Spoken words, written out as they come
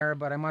there,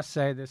 but I must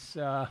say this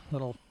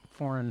little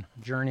foreign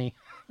journey,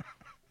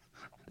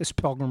 this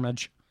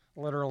pilgrimage,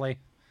 literally,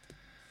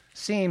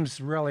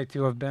 seems really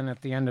to have been,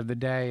 at the end of the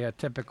day, a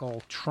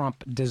typical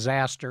Trump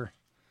disaster.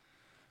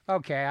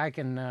 Okay, I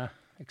can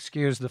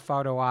excuse the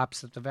photo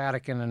ops at the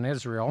Vatican and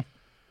Israel.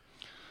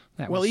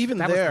 That was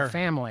the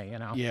family, you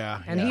know.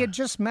 Yeah. And he had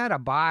just met a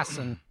boss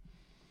in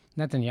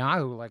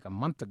Netanyahu like a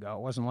month ago.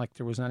 It wasn't like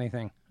there was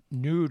anything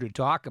new to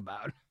talk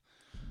about.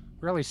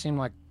 Really seemed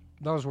like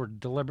those were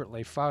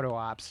deliberately photo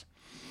ops.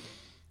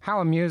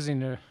 How amusing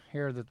to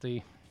hear that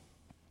the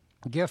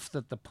gift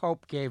that the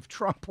Pope gave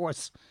Trump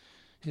was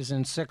his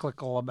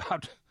encyclical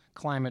about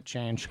climate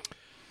change.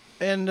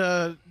 And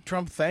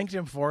Trump thanked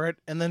him for it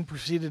and then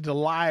proceeded to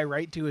lie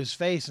right to his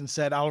face and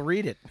said, I'll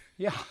read it.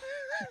 Yeah.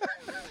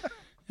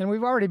 And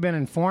we've already been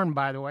informed,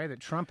 by the way, that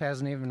Trump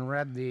hasn't even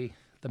read the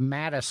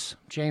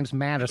James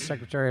Mattis,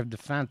 Secretary of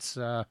Defense,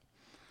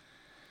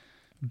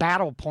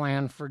 battle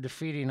plan for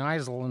defeating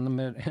ISIL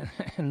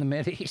in the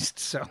Mideast.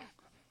 So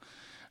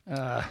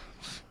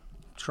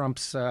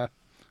Trump's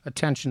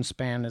attention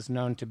span is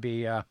known to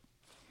be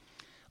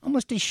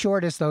almost as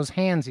short as those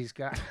hands he's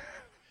got.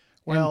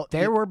 Well,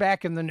 they were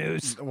back in the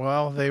news.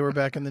 Well, they were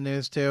back in the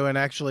news too. And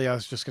actually, I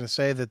was just going to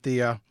say that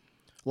the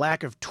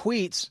lack of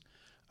tweets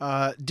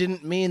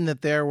didn't mean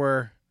that there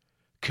were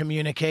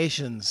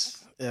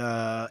communications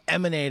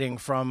emanating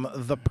from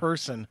the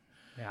person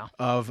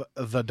of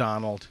the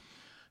Donald,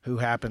 who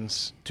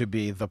happens to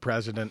be the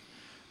president.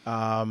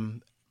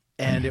 And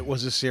it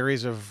was a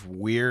series of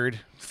weird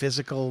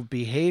physical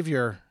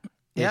behavior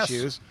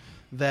issues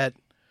that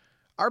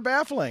are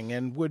baffling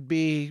and would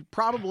be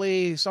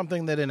probably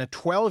something that in a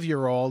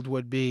 12-year-old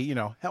would be, you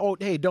know, oh,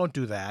 hey, don't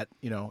do that.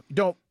 You know,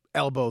 don't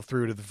elbow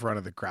through to the front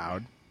of the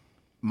crowd,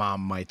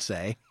 mom might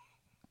say.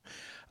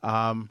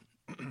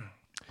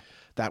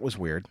 That was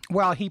weird.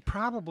 Well, he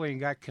probably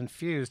got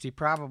confused. He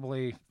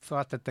probably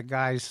thought that the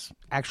guy's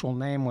actual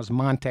name was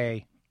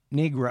Monte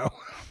Negro,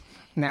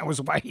 and that was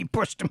why he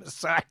pushed him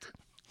aside.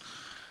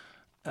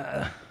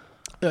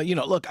 You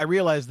know, look, I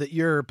realize that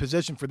your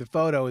position for the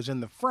photo is in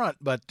the front,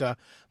 but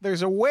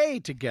there's a way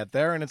to get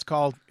there, and it's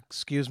called,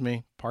 excuse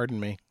me, pardon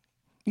me.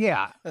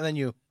 Yeah. And then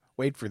you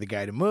wait for the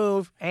guy to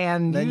move,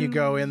 and then you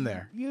go in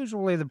there.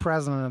 Usually the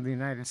President of the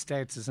United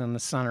States is in the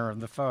center of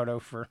the photo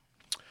for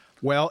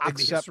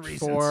except reasons.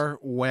 For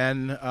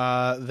when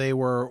they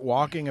were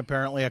walking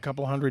apparently a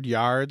couple hundred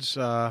yards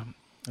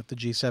at the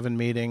G7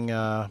 meeting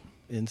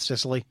in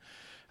Sicily,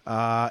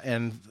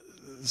 and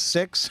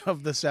 6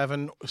 of the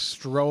 7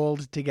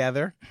 strolled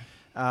together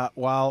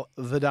while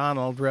the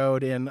Donald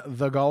rode in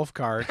the golf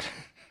cart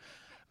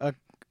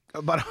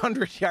about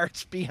 100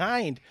 yards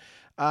behind.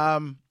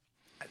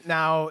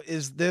 Now,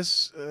 is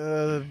this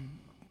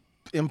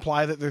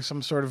imply that there's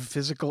some sort of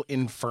physical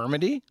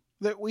infirmity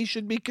that we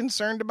should be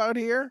concerned about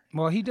here?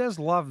 Well, he does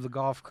love the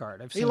golf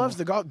cart. He loves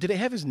the golf. Did it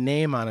have his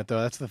name on it,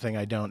 though? That's the thing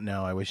I don't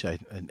know. I wish I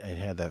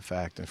had that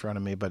fact in front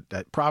of me, but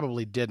that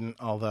probably didn't,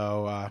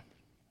 although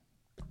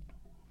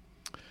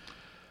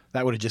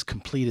that would have just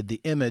completed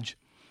the image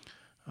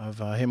of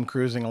him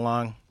cruising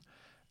along.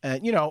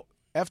 And, you know,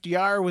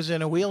 FDR was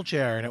in a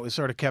wheelchair, and it was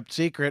sort of kept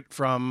secret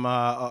from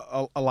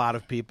a lot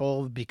of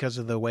people because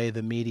of the way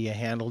the media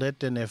handled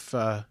it. And if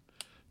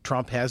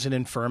Trump has an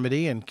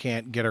infirmity and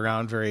can't get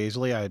around very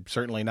easily, I'm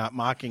certainly not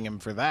mocking him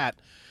for that.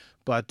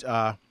 But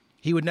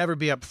he would never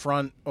be up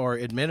front or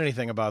admit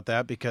anything about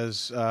that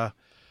because,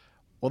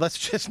 well, that's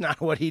just not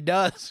what he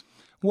does.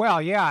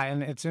 Well, yeah,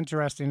 and it's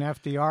interesting.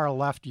 FDR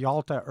left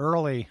Yalta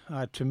early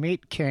to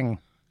meet King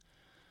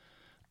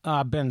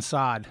bin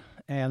Saud,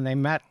 and they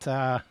met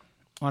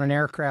on an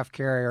aircraft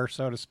carrier,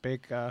 so to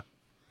speak, a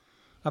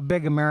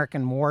big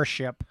American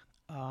warship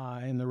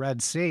in the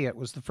Red Sea. It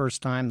was the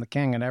first time the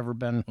king had ever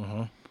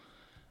been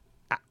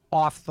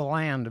off the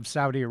land of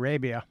Saudi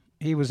Arabia.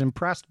 He was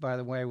impressed, by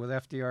the way, with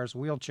FDR's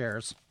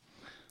wheelchairs.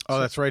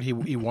 Oh, that's right.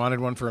 He wanted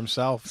one for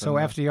himself. So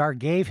FDR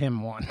gave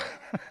him one.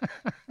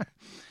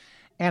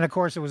 And, of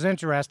course, it was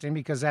interesting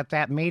because at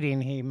that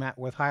meeting he met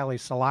with Haile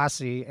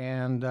Selassie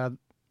and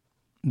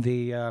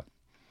the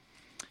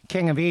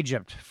King of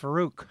Egypt,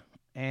 Farouk.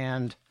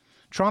 And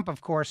Trump,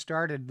 of course,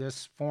 started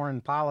this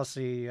foreign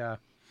policy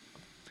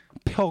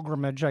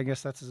pilgrimage. I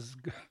guess that's as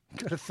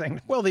good a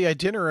thing. Well, the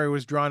itinerary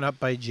was drawn up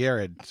by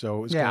Jared, so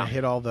it was going to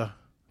hit all the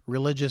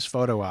religious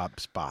photo op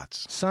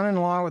spots.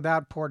 Son-in-law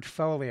without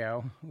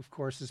portfolio, of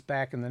course, is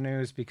back in the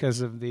news because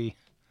of the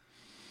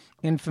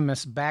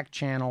infamous back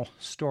channel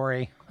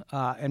story.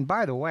 And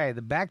by the way,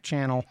 the back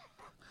channel,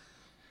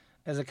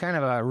 as a kind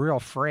of a real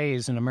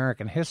phrase in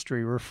American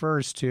history,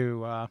 refers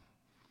to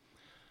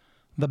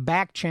the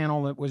back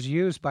channel that was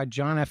used by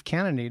John F.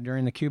 Kennedy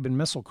during the Cuban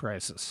Missile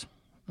Crisis.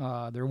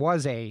 There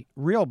was a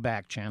real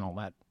back channel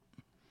that,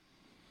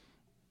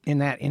 in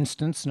that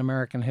instance in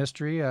American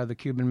history, the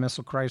Cuban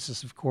Missile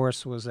Crisis, of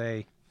course, was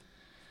a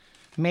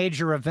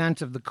major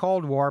event of the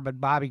Cold War, but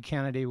Bobby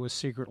Kennedy was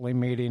secretly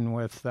meeting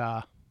with,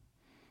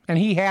 and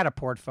he had a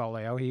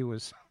portfolio. He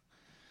was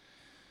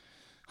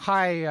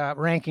high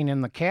ranking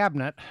in the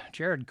cabinet.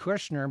 Jared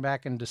Kushner,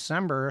 back in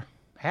December,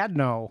 had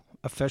no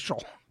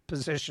official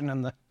position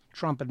in the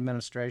Trump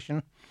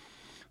administration.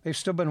 They've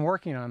still been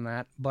working on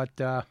that, but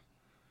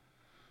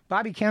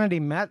Bobby Kennedy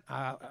met.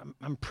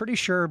 I'm pretty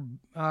sure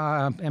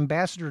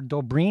Ambassador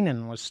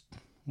Dobrynin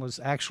was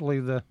actually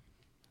the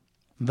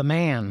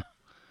man,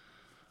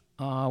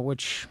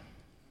 which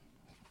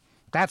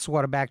that's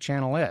what a back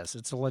channel is.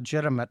 It's a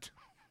legitimate,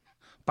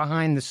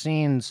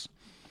 behind-the-scenes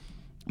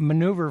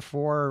maneuver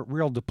for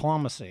real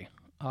diplomacy,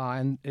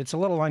 and it's a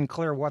little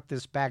unclear what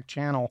this back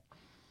channel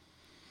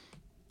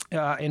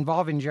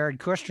involving Jared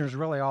Kushner is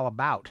really all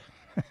about.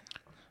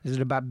 Is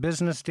it about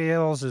business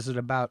deals? Is it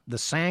about the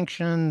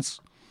sanctions?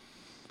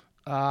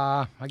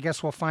 I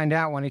guess we'll find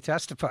out when he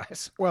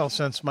testifies. Well,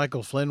 since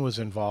Michael Flynn was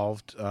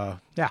involved,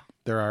 there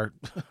are,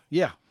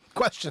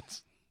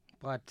 questions.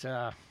 But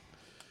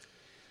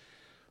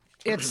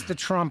it's the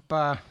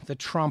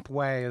Trump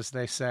way, as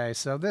they say.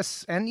 So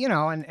this, and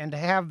to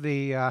have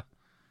the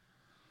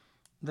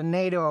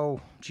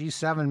NATO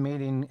G7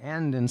 meeting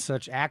end in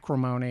such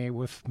acrimony,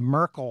 with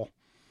Merkel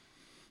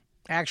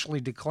actually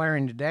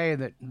declaring today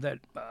that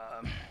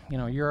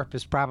Europe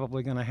is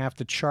probably going to have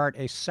to chart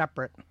a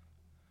separate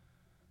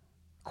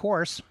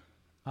course.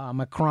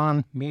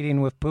 Macron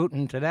meeting with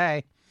Putin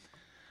today.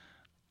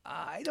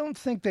 I don't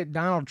think that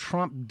Donald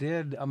Trump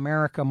did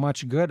America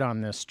much good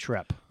on this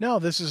trip. No,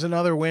 this is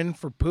another win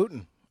for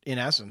Putin, in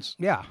essence.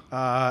 Yeah.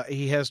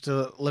 He has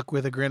to look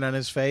with a grin on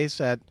his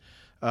face at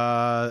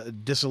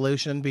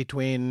dissolution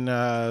between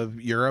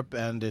Europe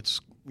and its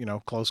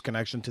close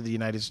connection to the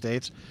United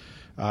States.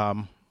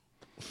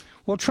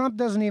 Well, Trump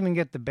doesn't even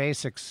get the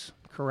basics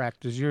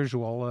correct, as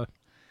usual.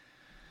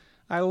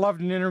 I loved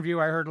an interview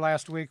I heard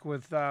last week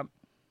with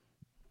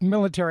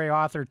military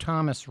author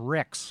Thomas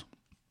Ricks,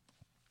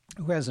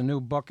 who has a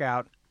new book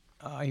out.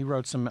 He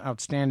wrote some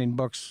outstanding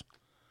books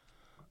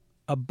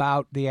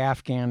about the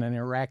Afghan and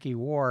Iraqi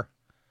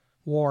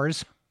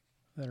wars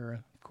that are,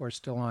 of course,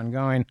 still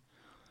ongoing.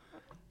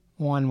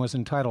 One was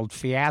entitled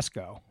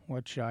Fiasco,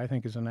 which I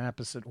think is an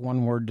apposite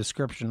one-word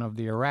description of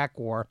the Iraq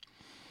War.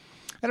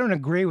 I don't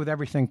agree with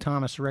everything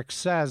Thomas Ricks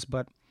says,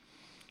 but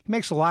he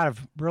makes a lot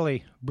of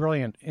really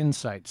brilliant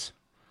insights.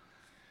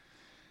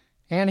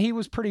 And he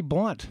was pretty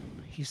blunt.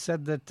 He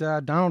said that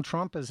Donald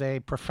Trump is a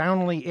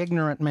profoundly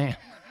ignorant man.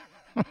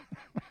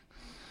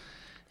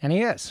 And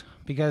he is,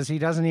 because he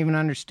doesn't even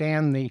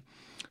understand the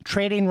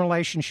trading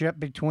relationship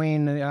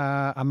between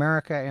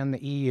America and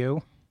the EU.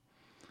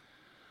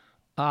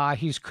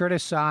 He's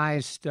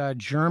criticized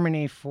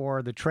Germany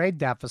for the trade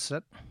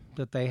deficit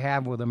that they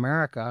have with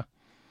America,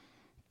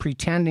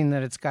 pretending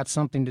that it's got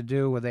something to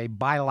do with a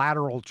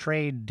bilateral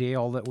trade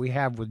deal that we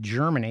have with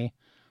Germany.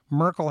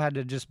 Merkel had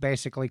to just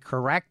basically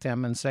correct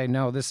him and say,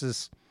 no, this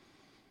is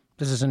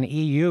an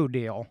EU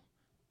deal.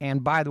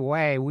 And by the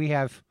way, we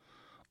have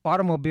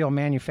automobile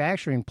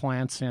manufacturing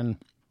plants in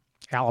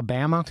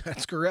Alabama.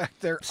 That's correct.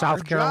 There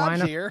South are Carolina,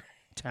 jobs here.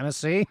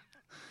 Tennessee.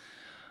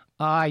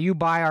 You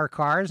buy our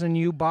cars and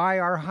you buy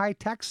our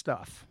high-tech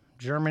stuff.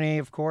 Germany,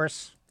 of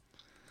course,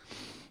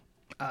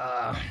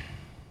 has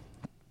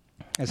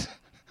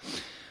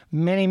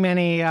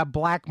many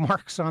black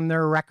marks on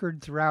their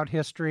record throughout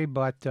history,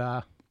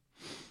 but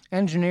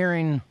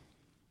engineering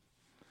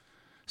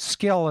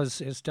skill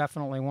is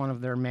definitely one of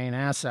their main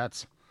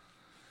assets.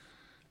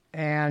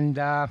 And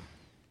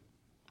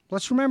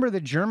let's remember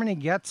that Germany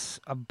gets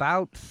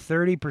about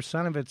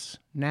 30% of its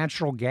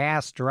natural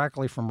gas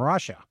directly from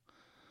Russia.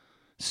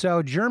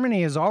 So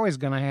Germany is always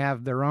going to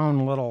have their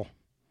own little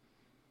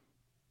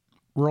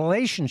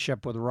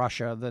relationship with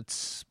Russia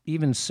that's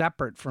even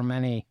separate from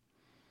any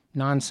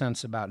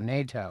nonsense about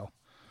NATO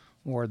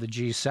or the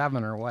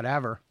G7 or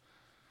whatever.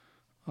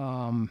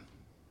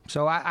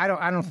 So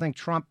I don't think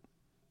Trump,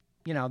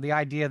 the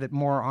idea that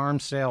more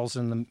arms sales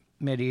in the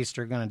Mideast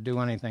are going to do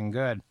anything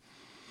good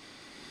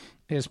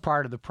is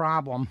part of the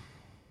problem.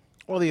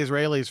 Well, the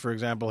Israelis, for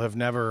example, have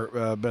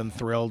never been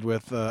thrilled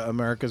with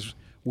America's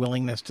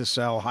willingness to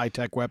sell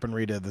high-tech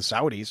weaponry to the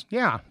Saudis.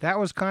 Yeah, that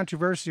was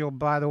controversial,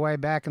 by the way,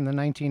 back in the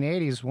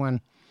 1980s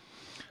when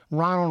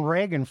Ronald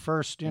Reagan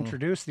first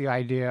introduced the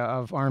idea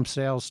of arms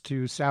sales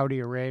to Saudi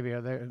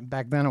Arabia.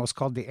 Back then it was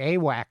called the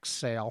AWACS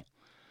sale.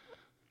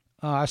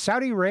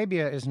 Saudi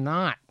Arabia is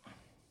not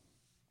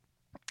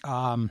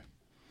on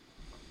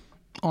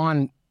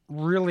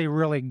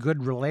really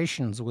good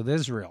relations with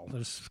Israel.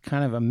 There's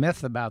kind of a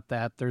myth about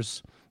that.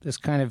 There's this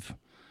kind of,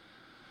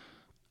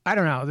 I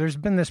don't know, there's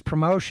been this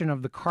promotion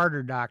of the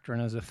Carter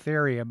Doctrine as a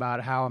theory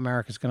about how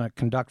America's going to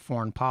conduct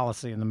foreign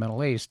policy in the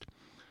Middle East.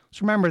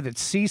 Let's remember that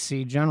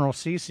General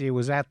Sisi,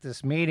 was at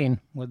this meeting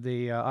with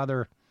the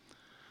other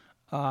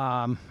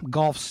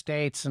Gulf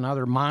states and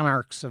other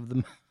monarchs of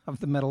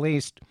the Middle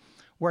East,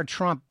 where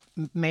Trump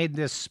made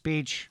this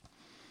speech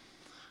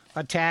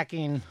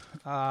attacking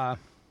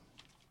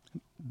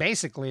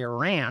basically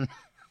Iran.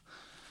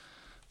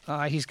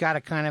 He's got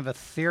a kind of a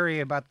theory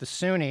about the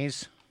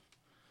Sunnis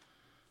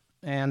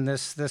and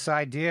this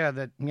idea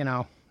that,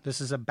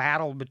 this is a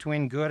battle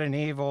between good and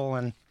evil,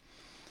 and,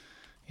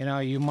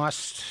 you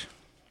must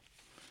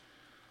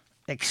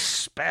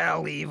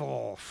expel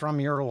evil from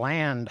your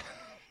land.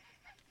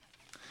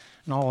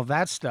 and all of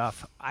that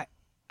stuff. I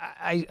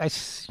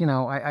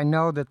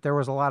know that there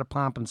was a lot of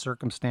pomp and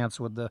circumstance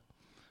with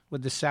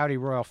the Saudi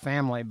royal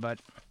family, but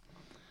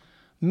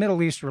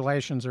Middle East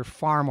relations are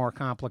far more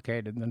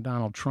complicated than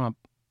Donald Trump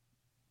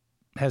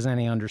has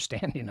any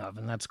understanding of,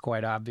 and that's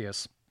quite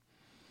obvious.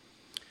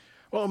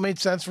 Well, it made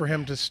sense for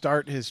him to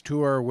start his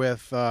tour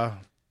with the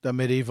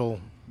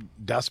medieval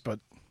despot,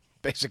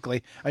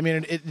 basically. I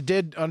mean, it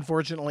did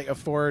unfortunately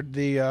afford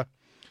the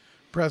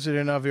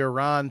president of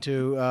Iran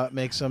to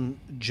make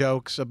some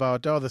jokes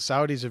about, the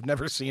Saudis have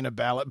never seen a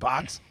ballot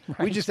box.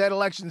 Right. We just had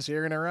elections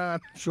here in Iran.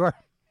 Sure.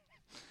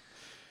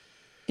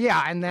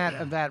 Yeah, and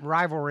that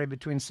rivalry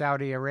between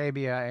Saudi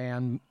Arabia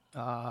and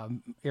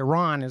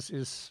Iran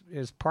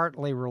is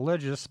partly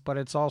religious, but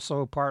it's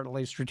also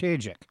partly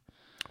strategic.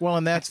 Well,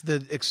 and that's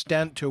the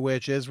extent to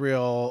which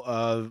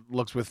Israel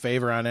looks with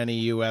favor on any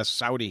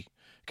U.S.-Saudi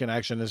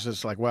connection. It's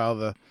just like, well,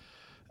 the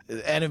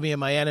enemy of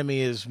my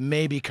enemy is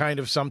maybe kind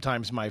of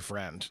sometimes my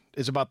friend.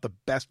 It's about the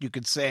best you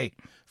could say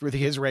for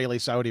the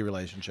Israeli-Saudi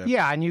relationship.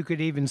 Yeah, and you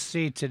could even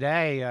see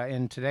today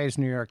in today's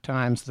New York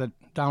Times that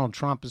Donald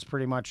Trump has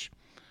pretty much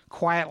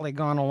quietly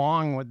gone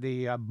along with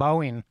the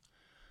Boeing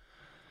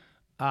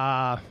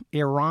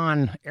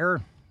Iran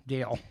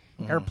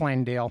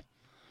airplane deal.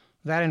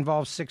 That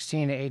involves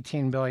 $16 to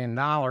 $18 billion.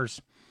 Of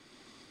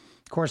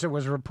course, it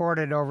was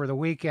reported over the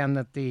weekend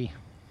that the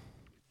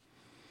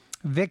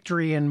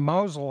victory in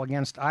Mosul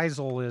against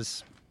ISIL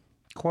is,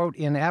 quote,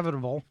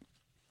 inevitable,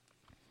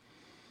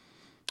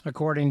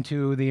 according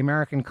to the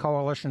American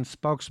coalition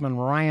spokesman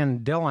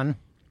Ryan Dillon,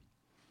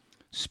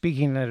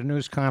 speaking at a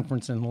news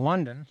conference in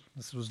London.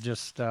 This was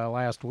just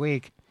last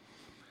week.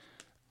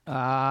 Who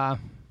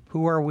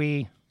are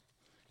we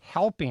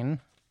helping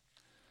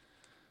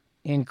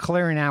in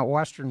clearing out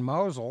western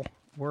Mosul?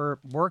 We're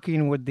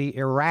working with the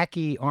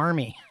Iraqi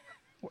army,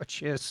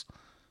 which is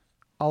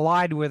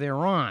allied with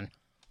Iran,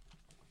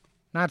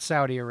 not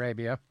Saudi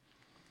Arabia.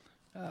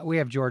 We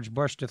have George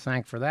Bush to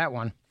thank for that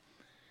one.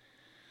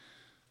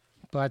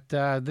 But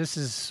this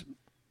is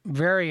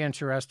very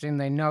interesting.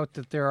 They note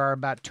that there are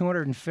about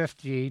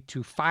 250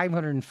 to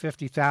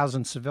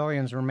 550,000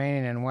 civilians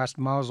remaining in West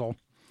Mosul.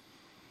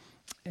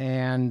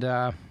 And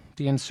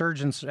the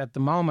insurgents at the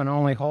moment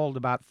only hold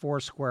about 4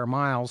 square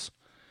miles.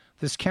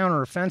 This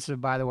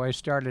counteroffensive, by the way,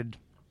 started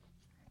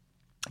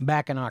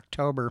back in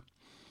October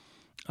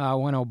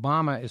when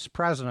Obama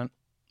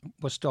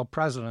was still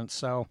president.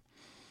 So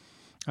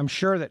I'm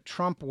sure that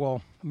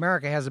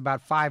America has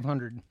about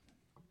 500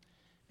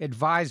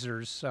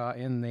 advisors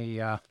in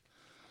the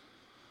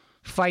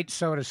fight,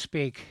 so to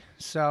speak.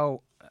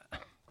 So,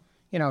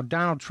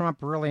 Donald Trump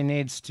really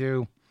needs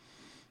to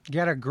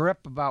get a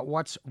grip about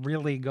what's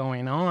really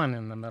going on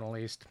in the Middle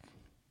East.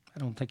 I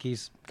don't think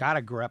he's got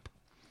a grip.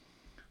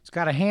 He's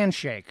got a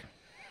handshake.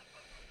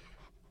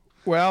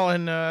 Well,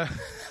 and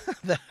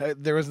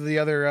there was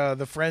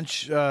the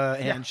French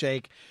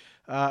handshake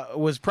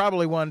was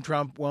probably one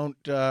Trump won't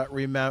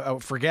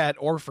forget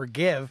or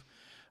forgive.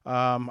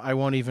 I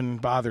won't even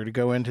bother to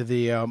go into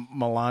the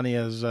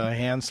Melania's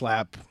hand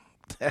slap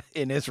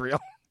in Israel.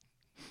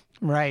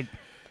 Right.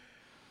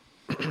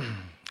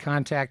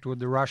 Contact with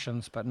the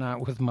Russians, but not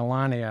with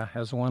Melania,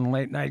 as one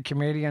late-night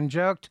comedian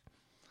joked.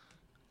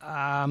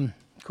 Of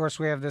course,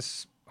 we have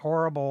this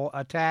horrible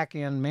attack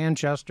in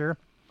Manchester.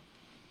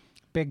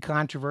 Big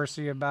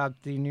controversy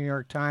about the New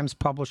York Times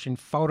publishing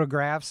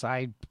photographs.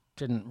 I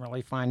didn't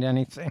really find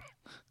anything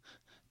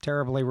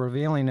terribly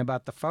revealing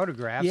about the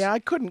photographs. Yeah, I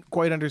couldn't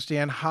quite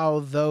understand how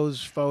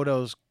those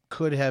photos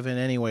could have in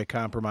any way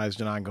compromised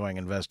an ongoing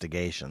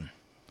investigation,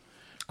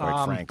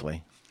 quite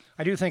frankly.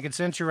 I do think it's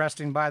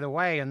interesting, by the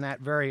way, in that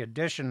very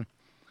edition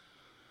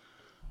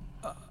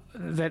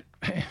that,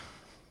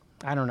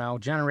 I don't know,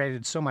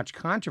 generated so much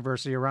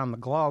controversy around the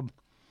globe.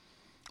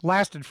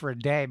 Lasted for a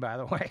day, by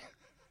the way.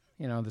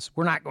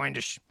 We're not going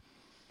to,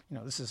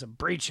 this is a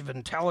breach of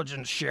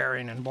intelligence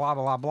sharing and blah,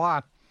 blah,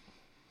 blah.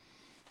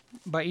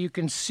 But you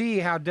can see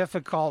how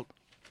difficult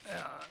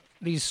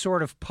these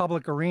sort of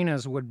public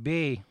arenas would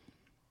be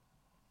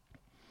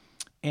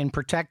in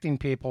protecting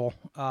people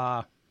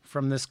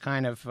from this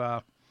kind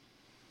of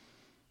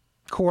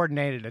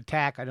coordinated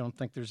attack. I don't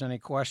think there's any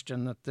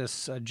question that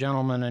this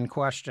gentleman in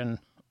question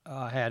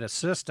had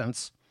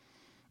assistance.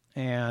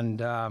 And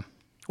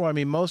well, I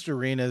mean, most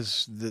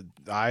arenas that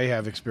I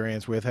have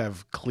experience with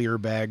have clear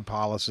bag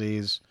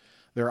policies.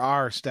 There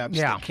are steps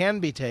that can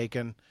be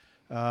taken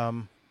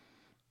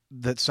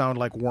that sound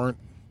like weren't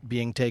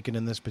being taken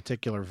in this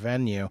particular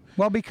venue.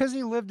 Well, because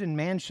he lived in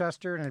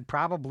Manchester and had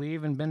probably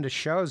even been to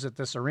shows at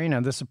this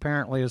arena, this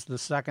apparently is the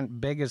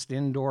second biggest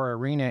indoor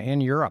arena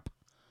in Europe.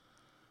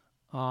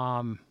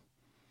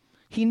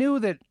 He knew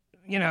that,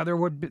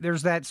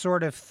 there's that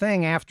sort of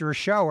thing after a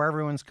show where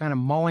everyone's kind of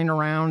mulling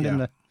around in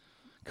the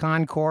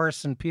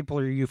concourse and people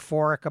are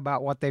euphoric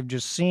about what they've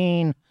just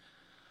seen.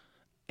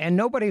 And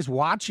nobody's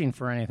watching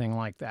for anything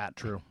like that.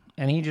 True.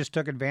 And he just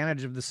took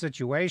advantage of the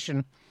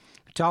situation.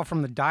 You tell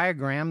from the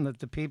diagram that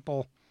the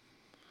people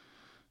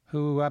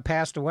who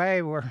passed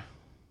away were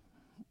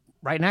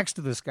right next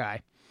to this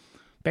guy.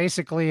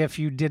 Basically, if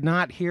you did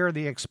not hear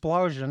the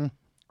explosion,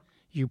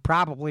 you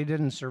probably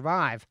didn't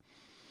survive.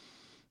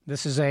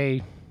 This is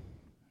a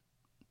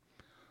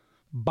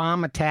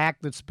bomb attack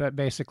that's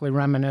basically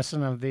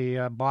reminiscent of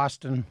the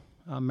Boston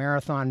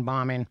Marathon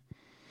bombing,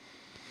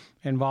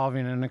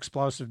 involving an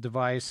explosive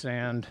device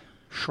and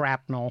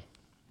shrapnel,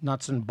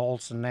 nuts and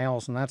bolts and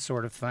nails and that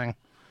sort of thing.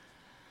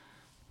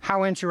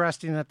 How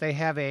interesting that they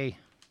have a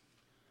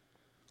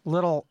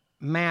little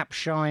map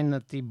showing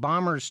that the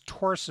bomber's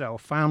torso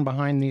found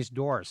behind these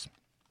doors.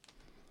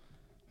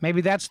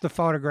 Maybe that's the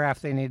photograph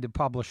they need to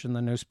publish in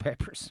the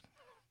newspapers.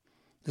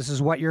 This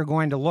is what you're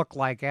going to look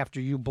like after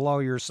you blow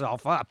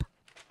yourself up.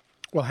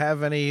 Well,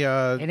 have any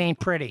It ain't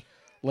pretty.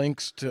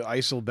 links to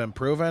ISIL been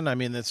proven? I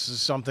mean, this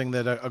is something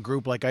that a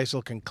group like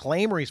ISIL can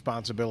claim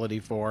responsibility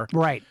for,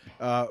 Right.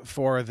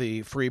 for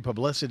the free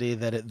publicity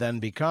that it then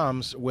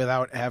becomes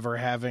without ever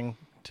having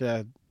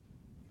to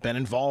been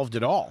involved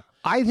at all.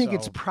 I think So,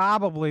 it's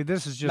probably,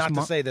 this is just...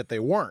 Not to say that they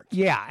weren't.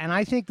 Yeah, and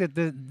I think that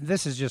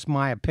this is just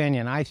my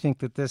opinion. I think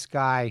that this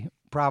guy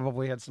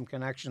probably had some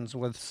connections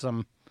with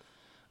some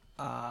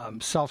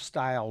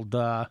self-styled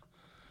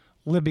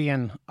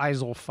Libyan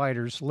ISIL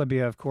fighters.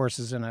 Libya, of course,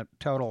 is in a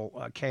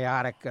total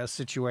chaotic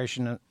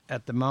situation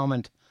at the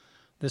moment.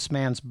 This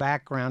man's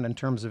background in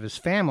terms of his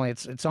family,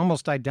 it's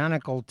almost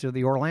identical to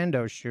the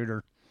Orlando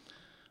shooter.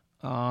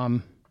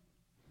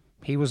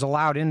 He was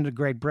allowed into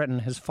Great Britain.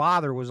 His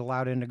father was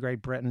allowed into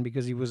Great Britain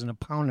because he was an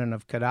opponent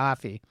of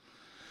Gaddafi.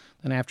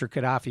 And after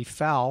Gaddafi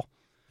fell,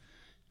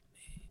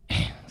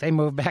 they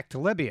moved back to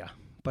Libya,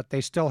 but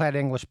they still had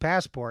English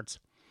passports.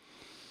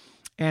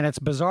 And it's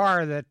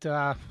bizarre that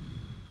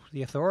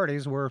the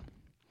authorities were,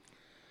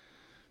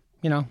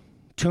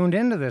 tuned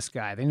into this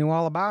guy. They knew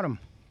all about him.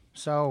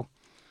 So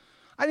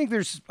I think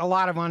there's a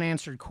lot of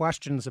unanswered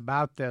questions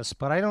about this,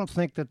 but I don't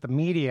think that the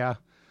media,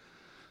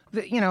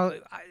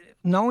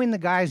 knowing the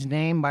guy's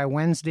name by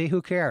Wednesday,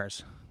 who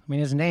cares? I mean,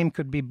 his name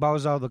could be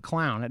Bozo the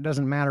Clown. It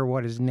doesn't matter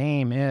what his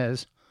name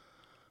is.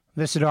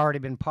 This had already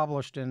been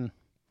published in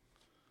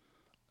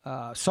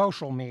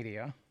social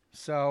media.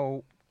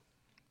 So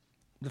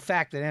the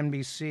fact that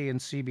NBC and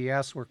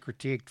CBS were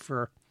critiqued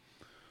for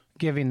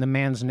giving the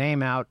man's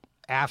name out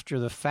after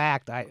the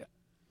fact, I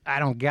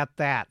don't get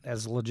that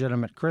as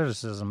legitimate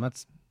criticism.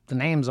 The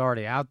name's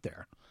already out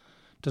there.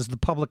 Does the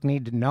public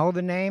need to know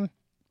the name?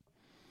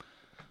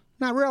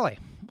 Not really.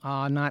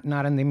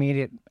 Not in the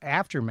immediate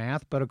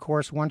aftermath, but of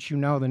course, once you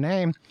know the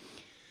name,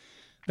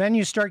 then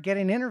you start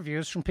getting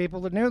interviews from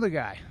people that knew the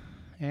guy.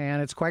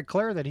 And it's quite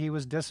clear that he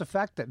was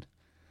disaffected,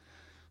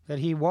 that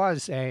he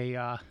was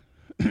that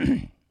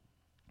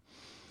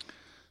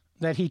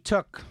he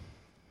took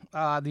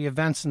the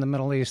events in the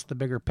Middle East, the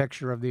bigger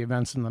picture of the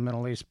events in the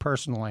Middle East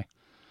personally.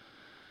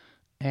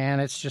 And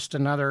it's just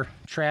another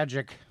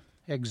tragic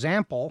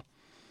example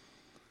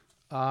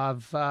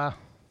of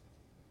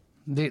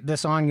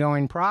this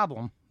ongoing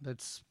problem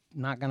that's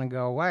not going to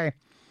go away.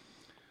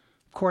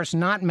 Of course,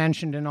 not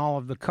mentioned in all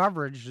of the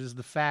coverage is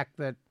the fact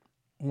that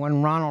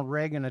when Ronald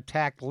Reagan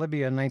attacked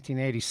Libya in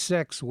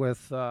 1986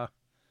 with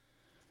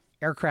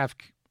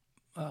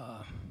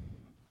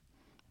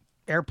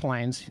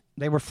airplanes,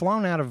 they were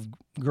flown out of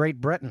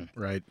Great Britain.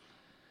 Right.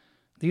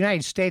 The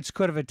United States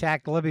could have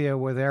attacked Libya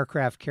with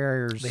aircraft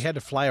carriers. They had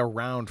to fly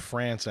around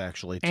France,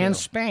 actually, too. And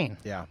Spain.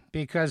 Yeah.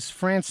 Because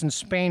France and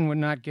Spain would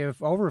not give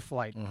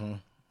overflight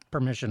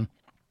permission.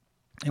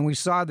 And we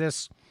saw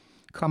this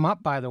come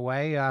up, by the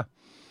way,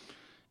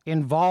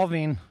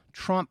 involving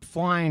Trump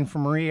flying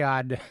from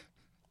Riyadh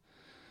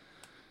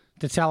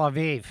to Tel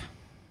Aviv.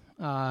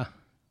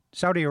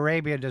 Saudi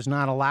Arabia does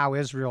not allow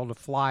Israel to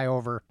fly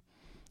over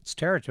its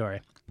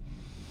territory.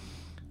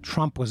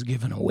 Trump was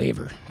given a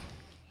waiver.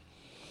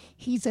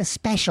 He's a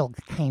special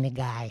kind of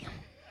guy.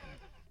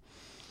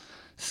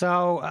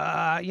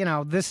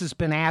 So, this has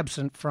been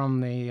absent from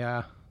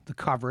the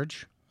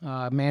coverage.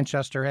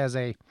 Manchester has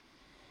a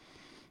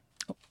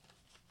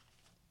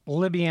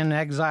Libyan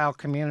exile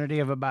community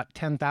of about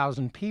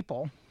 10,000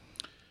 people.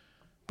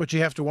 But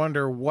you have to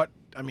wonder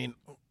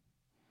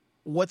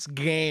what's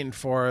gained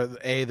for,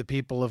 the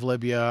people of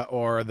Libya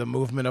or the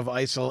movement of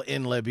ISIL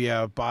in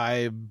Libya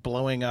by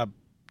blowing up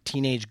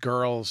teenage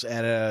girls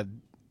at a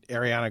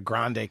Ariana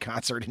Grande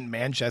concert in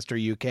Manchester,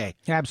 UK?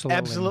 Absolutely.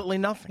 Absolutely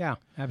nothing. Yeah,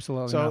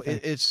 absolutely So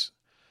nothing.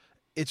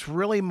 it's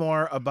really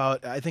more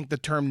about, I think the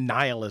term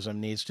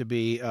nihilism needs to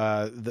be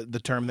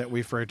the term that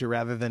we refer to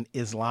rather than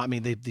Islam. I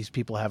mean, these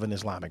people have an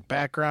Islamic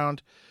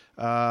background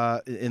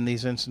in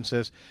these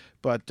instances,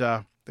 but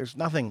there's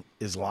nothing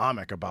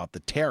Islamic about the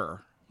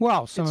terror.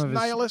 Well, It's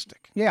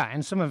nihilistic. Yeah,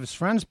 and some of his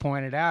friends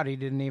pointed out he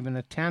didn't even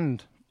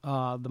attend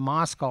the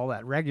mosque all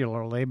that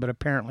regularly, but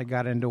apparently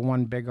got into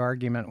one big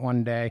argument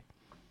one day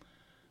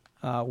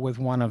with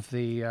one of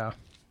the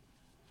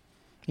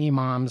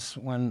imams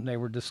when they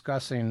were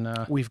discussing.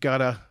 We've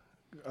got a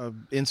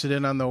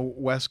incident on the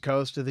west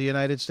coast of the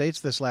United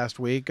States this last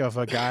week of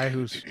a guy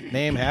whose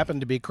name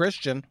happened to be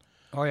Christian.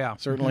 Oh, yeah.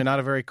 Certainly not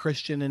a very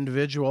Christian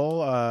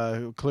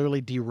individual,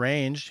 clearly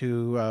deranged,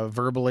 who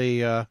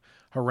verbally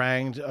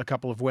harangued a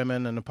couple of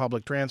women in a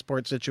public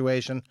transport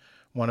situation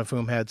one of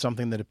whom had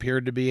something that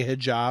appeared to be a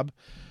hijab.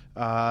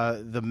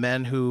 The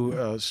men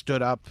who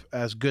stood up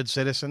as good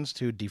citizens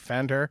to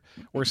defend her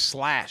were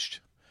slashed.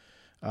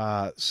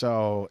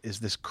 So is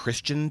this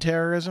Christian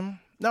terrorism?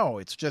 No,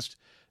 it's just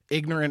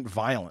ignorant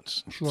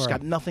violence. Sure. It's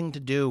got nothing to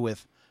do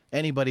with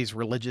anybody's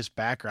religious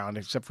background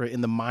except for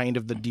in the mind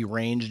of the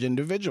deranged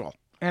individual.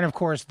 And, of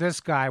course, this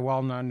guy,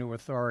 well known to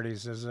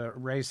authorities, is a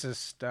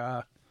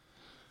racist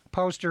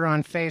poster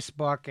on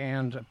Facebook,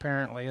 and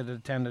apparently had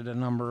attended a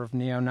number of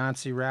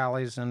neo-Nazi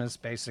rallies and is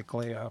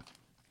basically a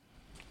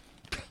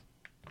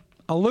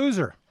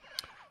loser.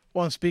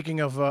 Well, and speaking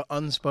of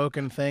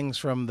unspoken things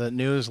from the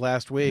news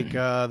last week,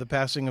 the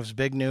passing of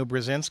Zbigniew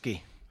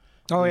Brzezinski.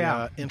 Oh,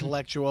 yeah.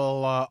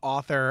 Intellectual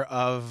author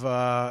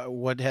of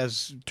what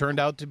has turned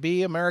out to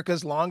be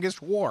America's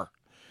longest war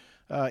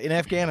in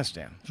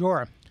Afghanistan.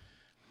 Sure.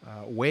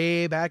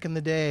 Way back in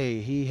the day,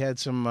 he had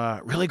some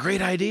really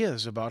great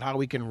ideas about how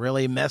we can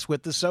really mess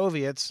with the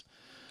Soviets,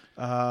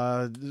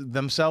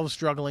 themselves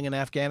struggling in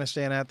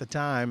Afghanistan at the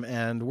time,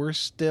 and we're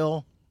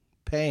still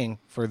paying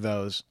for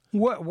those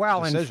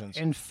decisions.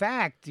 In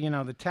fact,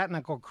 the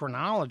technical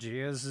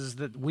chronology is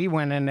that we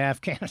went into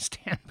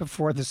Afghanistan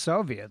before the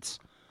Soviets.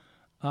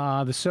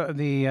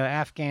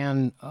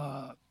 Afghanistan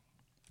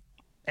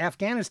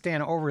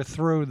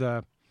overthrew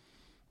the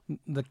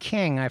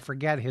king. I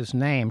forget his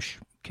name.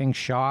 King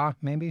Shah,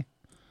 maybe?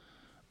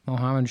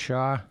 Mohammed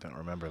Shah. Don't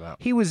remember that.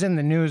 He was in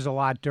the news a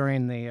lot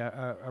during the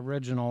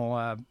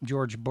original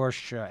George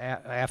Bush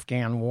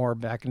Afghan war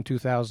back in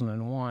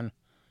 2001.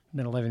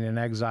 Been living in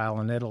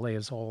exile in Italy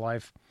his whole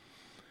life.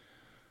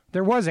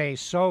 There was a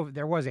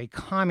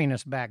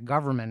communist-backed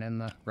government in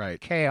the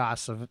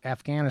chaos of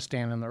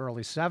Afghanistan in the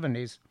early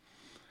 70s.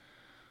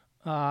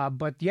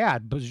 But yeah,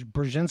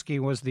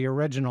 Brzezinski was the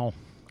original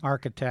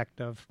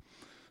architect of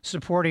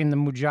supporting the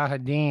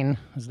Mujahideen,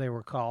 as they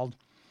were called.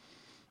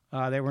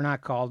 They were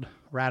not called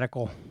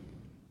radical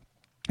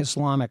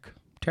Islamic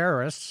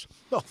terrorists.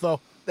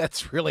 Although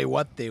that's really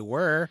what they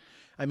were.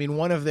 I mean,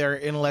 one of their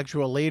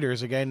intellectual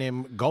leaders, a guy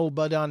named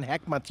Gulbudan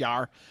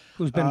Hekmatyar,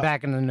 who's been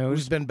back in the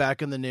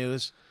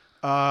news,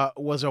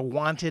 was a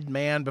wanted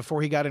man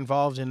before he got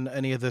involved in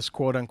any of this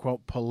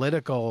quote-unquote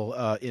political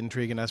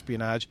intrigue and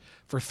espionage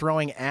for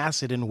throwing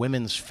acid in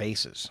women's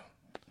faces.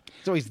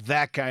 So he's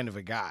that kind of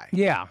a guy.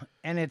 Yeah,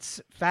 and it's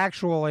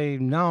factually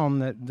known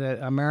that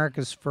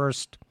America's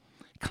first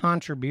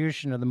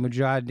contribution to the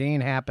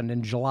Mujahideen happened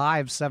in July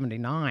of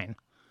 1979.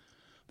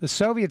 The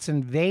Soviets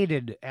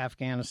invaded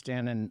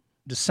Afghanistan in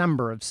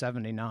December of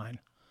 1979.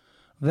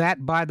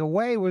 That, by the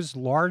way, was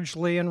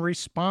largely in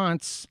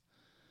response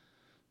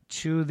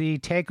to the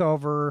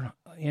takeover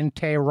in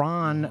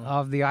Tehran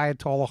of the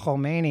Ayatollah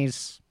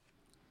Khomeini's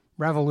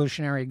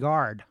Revolutionary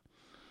Guard.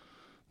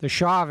 The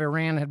Shah of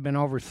Iran had been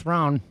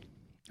overthrown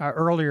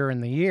earlier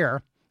in the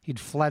year. He'd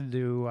fled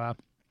to,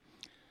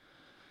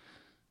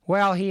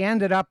 he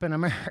ended up in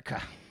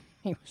America.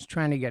 He was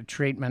trying to get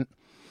treatment.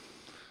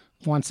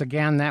 Once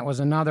again, that was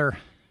another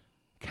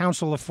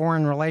Council of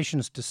Foreign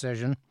Relations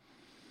decision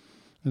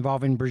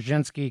involving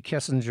Brzezinski,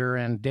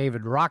 Kissinger, and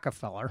David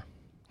Rockefeller.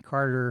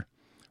 Carter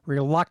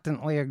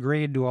reluctantly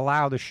agreed to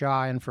allow the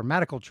Shah in for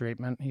medical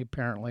treatment. He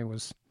apparently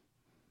was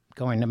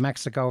going to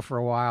Mexico for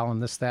a while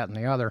and this, that, and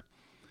the other.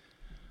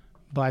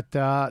 But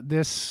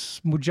this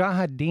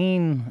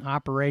Mujahideen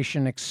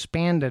operation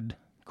expanded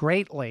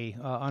greatly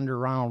under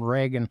Ronald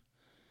Reagan.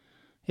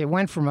 It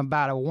went from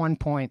about a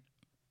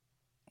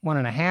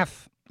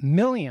 $1.5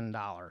 million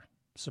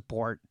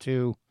support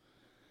to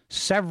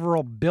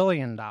several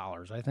billion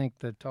dollars. I think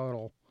the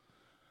total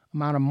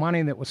amount of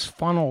money that was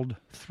funneled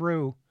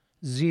through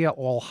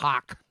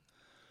Zia-ul-Haq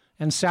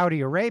and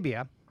Saudi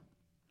Arabia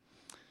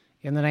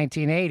in the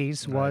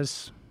 1980s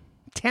was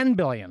 $10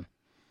 billion.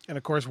 And,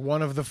 of course,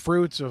 one of the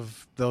fruits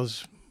of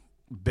those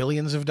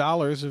billions of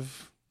dollars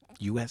of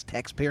U.S.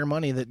 taxpayer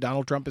money that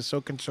Donald Trump is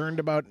so concerned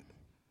about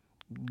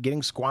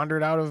getting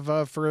squandered out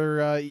of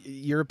for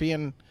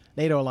European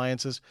NATO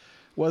alliances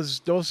was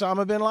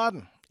Osama bin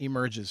Laden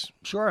emerges.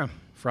 Sure.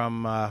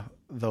 From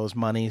those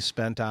monies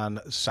spent on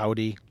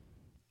Saudi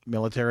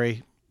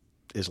military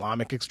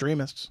Islamic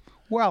extremists.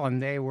 Well,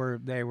 and they were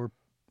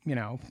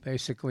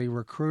basically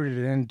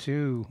recruited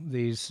into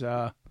these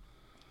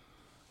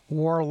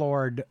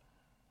warlord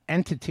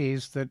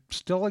entities that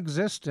still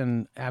exist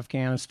in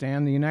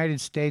Afghanistan. The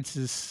United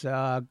States'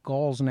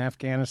 goals in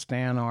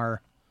Afghanistan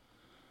are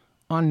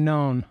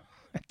unknown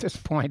at this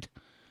point.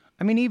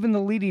 I mean, even the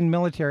leading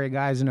military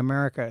guys in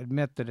America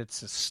admit that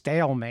it's a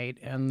stalemate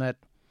and that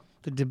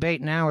the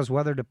debate now is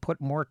whether to put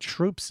more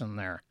troops in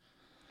there.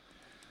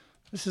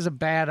 This is a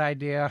bad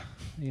idea.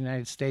 The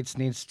United States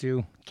needs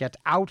to get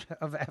out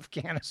of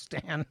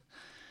Afghanistan.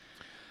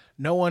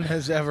 No one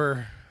has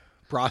ever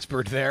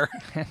prospered there.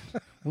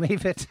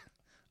 Leave it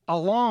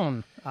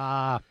alone.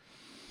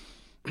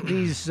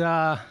 These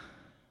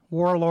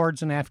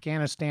warlords in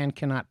Afghanistan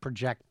cannot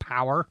project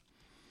power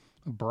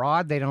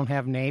abroad. They don't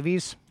have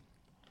navies.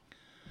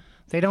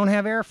 They don't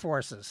have air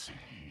forces.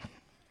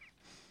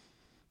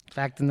 In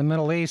fact, in the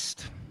Middle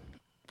East,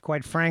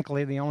 quite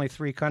frankly, the only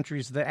three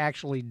countries that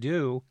actually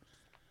do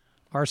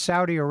are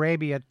Saudi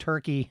Arabia,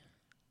 Turkey,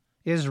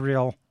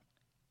 Israel,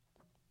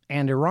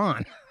 and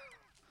Iran.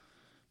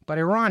 But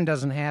Iran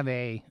doesn't have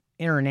a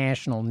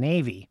international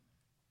navy.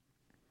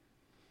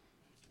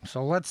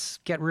 So let's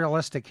get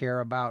realistic here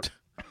about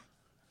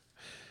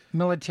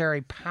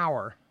military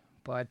power.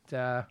 But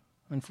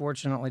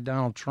unfortunately,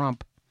 Donald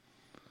Trump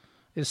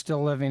is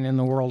still living in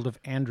the world of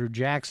Andrew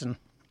Jackson.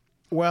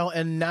 Well,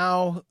 and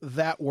now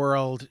that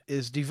world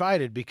is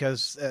divided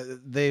because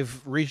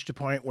they've reached a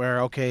point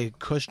where, okay,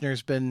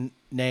 Kushner's been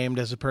named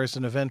as a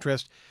person of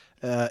interest.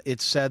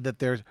 It's said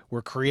that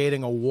we're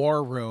creating a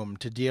war room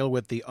to deal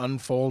with the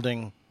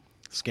unfolding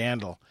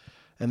scandal.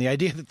 And the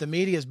idea that the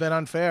media has been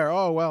unfair.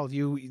 Oh, well,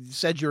 you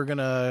said you were going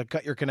to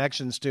cut your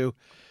connections to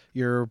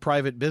your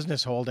private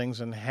business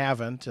holdings and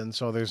haven't. And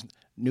so there's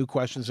new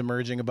questions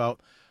emerging about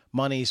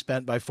money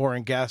spent by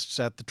foreign guests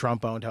at the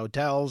Trump-owned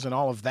hotels and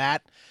all of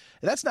that.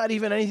 That's not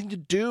even anything to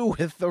do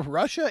with the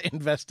Russia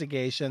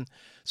investigation.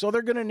 So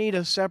they're going to need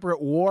a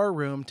separate war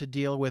room to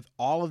deal with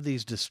all of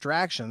these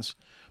distractions.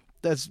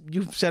 As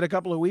you said a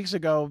couple of weeks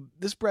ago,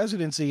 this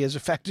presidency is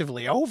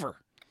effectively over.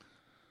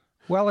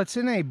 Well, it's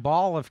in a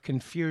ball of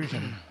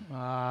confusion.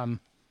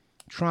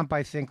 Trump,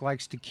 I think,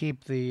 likes to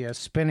keep the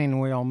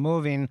spinning wheel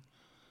moving.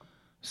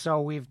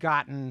 So we've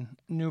gotten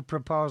new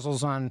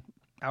proposals on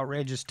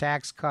outrageous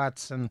tax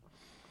cuts, and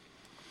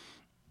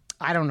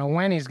I don't know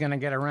when he's going to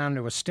get around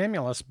to a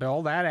stimulus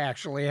bill. That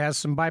actually has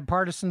some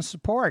bipartisan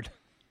support.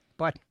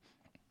 But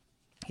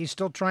he's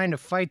still trying to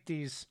fight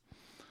these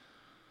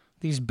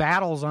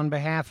battles on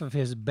behalf of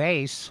his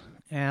base,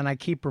 and I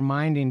keep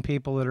reminding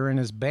people that are in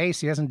his base,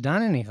 he hasn't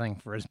done anything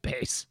for his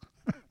base.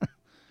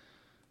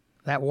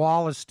 That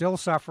wall is still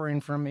suffering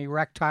from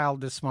erectile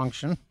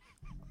dysfunction.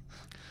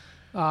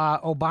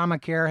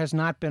 Obamacare has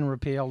not been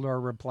repealed or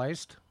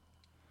replaced.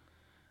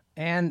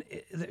 And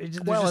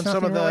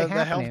some of the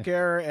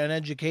healthcare and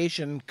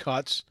education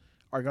cuts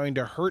are going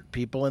to hurt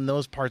people in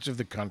those parts of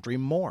the country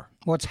more.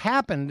 What's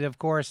happened, of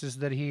course, is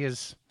that he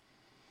has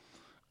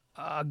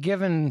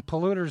given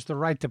polluters the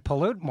right to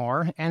pollute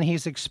more, and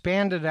he's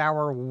expanded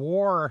our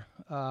war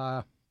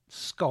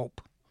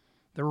scope,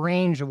 the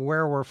range of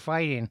where we're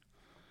fighting,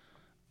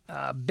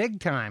 big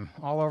time,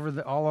 all over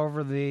the all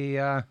over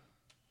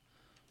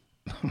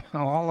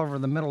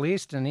the Middle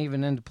East and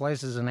even into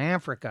places in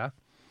Africa.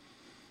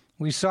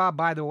 We saw,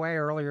 by the way,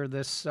 earlier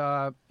this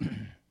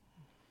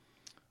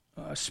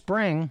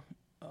spring,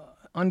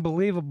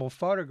 unbelievable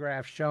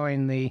photographs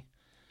showing the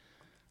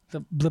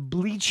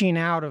bleaching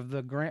out of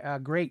the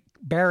Great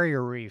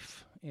Barrier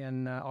Reef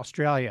in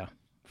Australia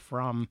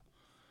from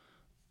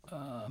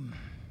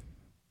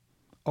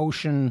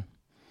ocean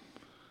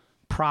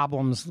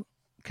problems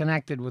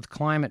connected with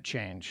climate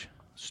change.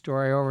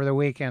 Story over the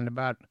weekend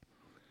about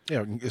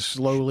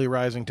slowly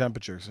rising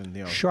temperatures in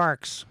the ocean.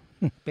 Sharks,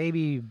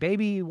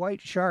 baby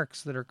white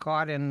sharks that are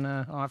caught in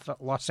off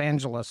Los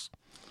Angeles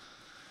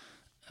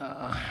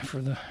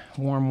for the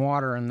warm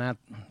water and that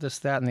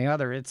and the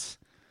other. It's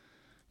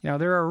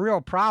there are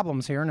real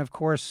problems here, and of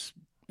course,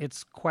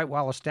 it's quite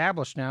well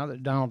established now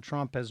that Donald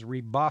Trump has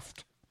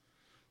rebuffed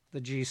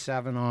the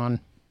G7 on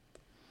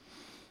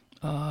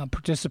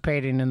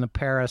participating in the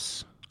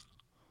Paris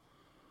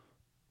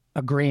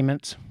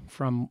Agreement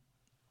from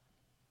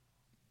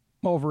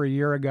over a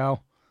year ago.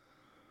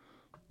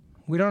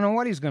 We don't know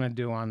what he's going to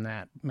do on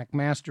that.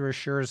 McMaster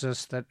assures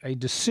us that a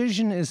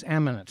decision is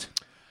imminent.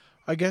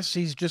 I guess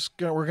we're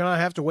going to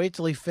have to wait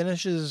till he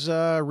finishes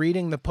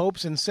reading the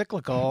Pope's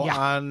encyclical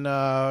on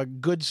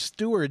good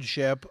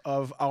stewardship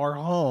of our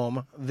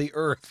home, the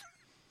earth.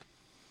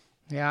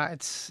 Yeah,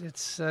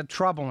 it's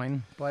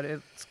troubling, but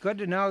it's good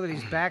to know that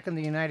he's back in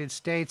the United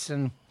States,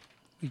 and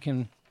we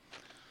can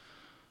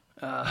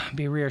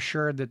be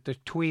reassured that the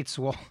tweets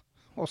will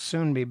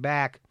soon be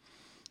back.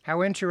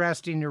 How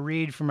interesting to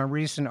read from a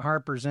recent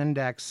Harper's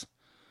Index.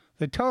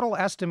 The total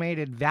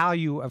estimated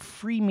value of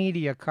free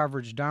media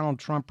coverage Donald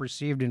Trump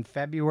received in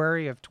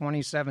February of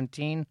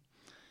 2017,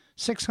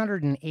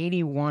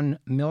 $681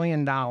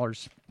 million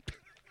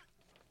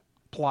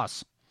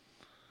plus.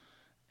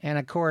 And,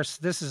 of course,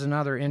 this is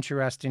another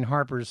interesting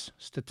Harper's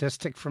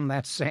statistic from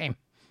that same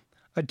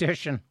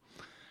edition.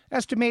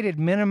 Estimated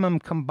minimum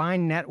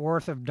combined net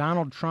worth of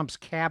Donald Trump's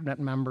cabinet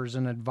members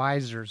and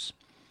advisors,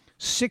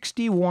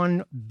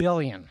 $61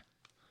 billion.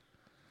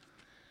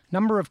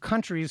 Number of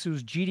countries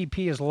whose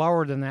GDP is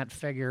lower than that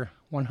figure,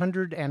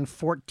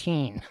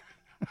 114.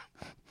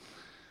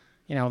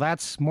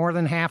 That's more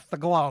than half the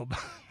globe.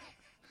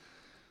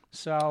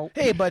 So,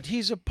 hey, but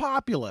he's a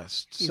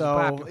populist,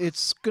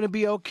 it's going to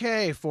be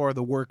okay for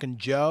the working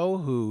Joe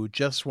who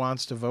just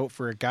wants to vote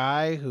for a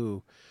guy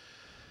who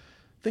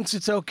thinks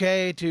it's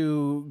okay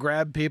to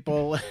grab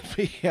people and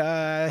be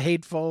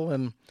hateful.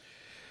 And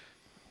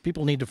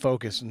people need to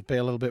focus and pay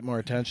a little bit more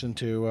attention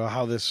to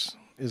how this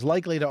is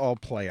likely to all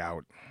play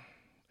out.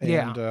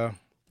 And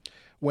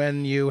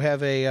when you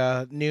have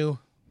a new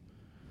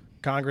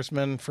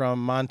congressman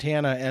from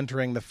Montana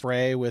entering the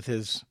fray with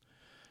his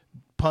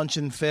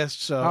punching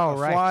fists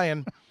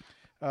flying,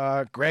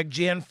 Greg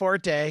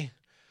Gianforte,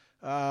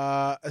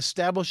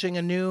 establishing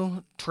a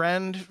new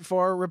trend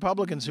for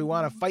Republicans who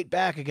want to fight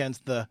back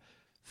against the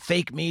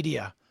fake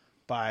media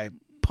by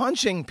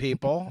punching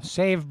people.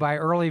 Saved by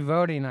early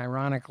voting,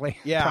 ironically.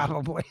 Yeah.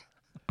 Probably.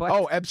 But,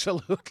 Oh,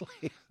 absolutely.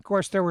 of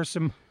course, there were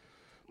some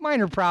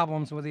minor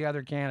problems with the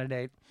other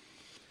candidate.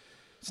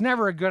 It's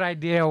never a good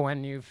idea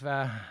when you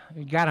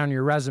got on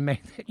your resume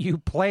that you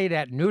played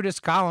at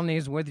nudist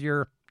colonies with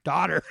your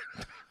daughter.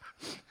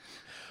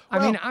 I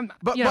mean, not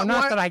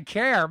why- that I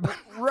care, but,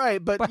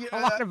 Right, but a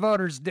lot of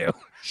voters do.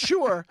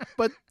 sure,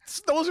 but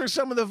those are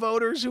some of the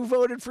voters who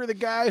voted for the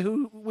guy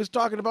who was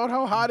talking about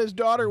how hot his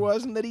daughter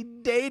was and that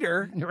he'd date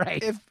her.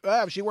 Right.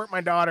 If she weren't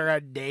my daughter,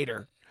 I'd date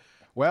her.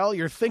 Well,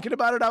 you're thinking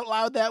about it out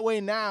loud that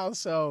way now,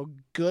 so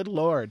good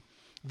Lord.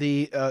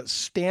 The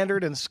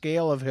standard and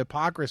scale of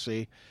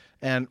hypocrisy.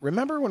 And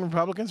remember when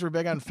Republicans were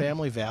big on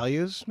family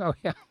values? Oh,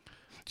 yeah.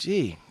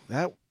 Gee,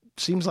 that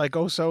seems like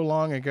oh so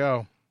long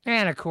ago.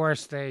 And, of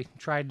course, they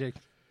tried to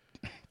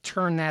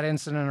turn that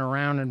incident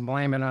around and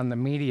blame it on the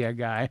media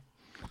guy.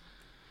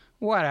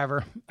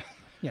 Whatever.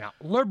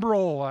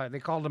 Liberal, they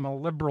called him a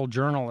liberal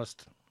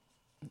journalist.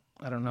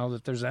 I don't know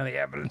that there's any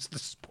evidence to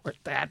support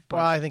that. But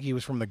Well, I think he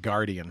was from The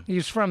Guardian.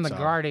 he's from The So-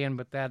 Guardian,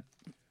 but that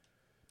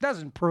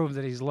doesn't prove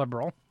that he's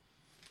liberal.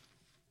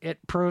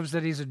 It proves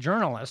that he's a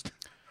journalist.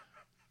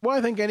 Well,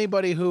 I think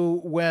anybody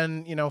who,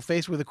 when,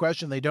 faced with a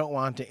question they don't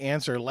want to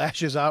answer,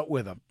 lashes out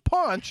with a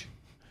punch,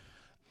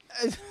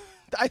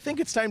 I think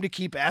it's time to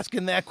keep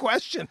asking that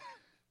question.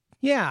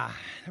 Yeah,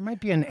 there might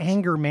be an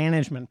anger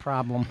management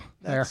problem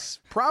there. That's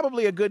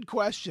probably a good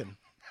question.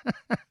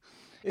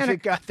 If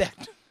it got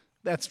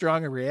that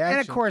strong a reaction.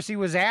 And, of course, he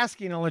was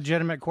asking a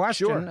legitimate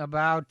question Sure.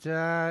 about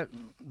the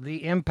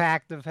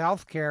impact of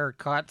health care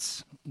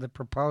cuts, the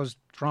proposed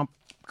Trump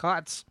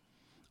cuts,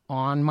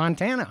 on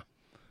Montana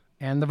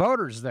and the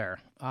voters there.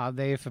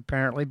 They've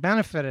apparently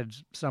benefited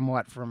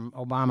somewhat from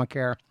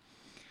Obamacare.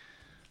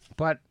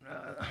 But,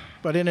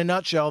 But in a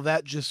nutshell,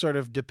 that just sort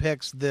of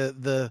depicts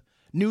the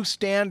new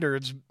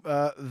standards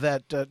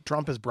that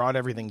Trump has brought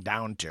everything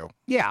down to.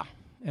 yeah,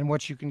 and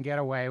what you can get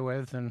away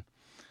with. And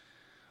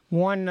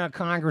one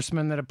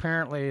congressman that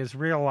apparently has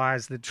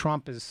realized that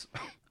Trump is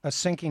a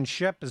sinking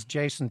ship is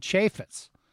Jason Chaffetz.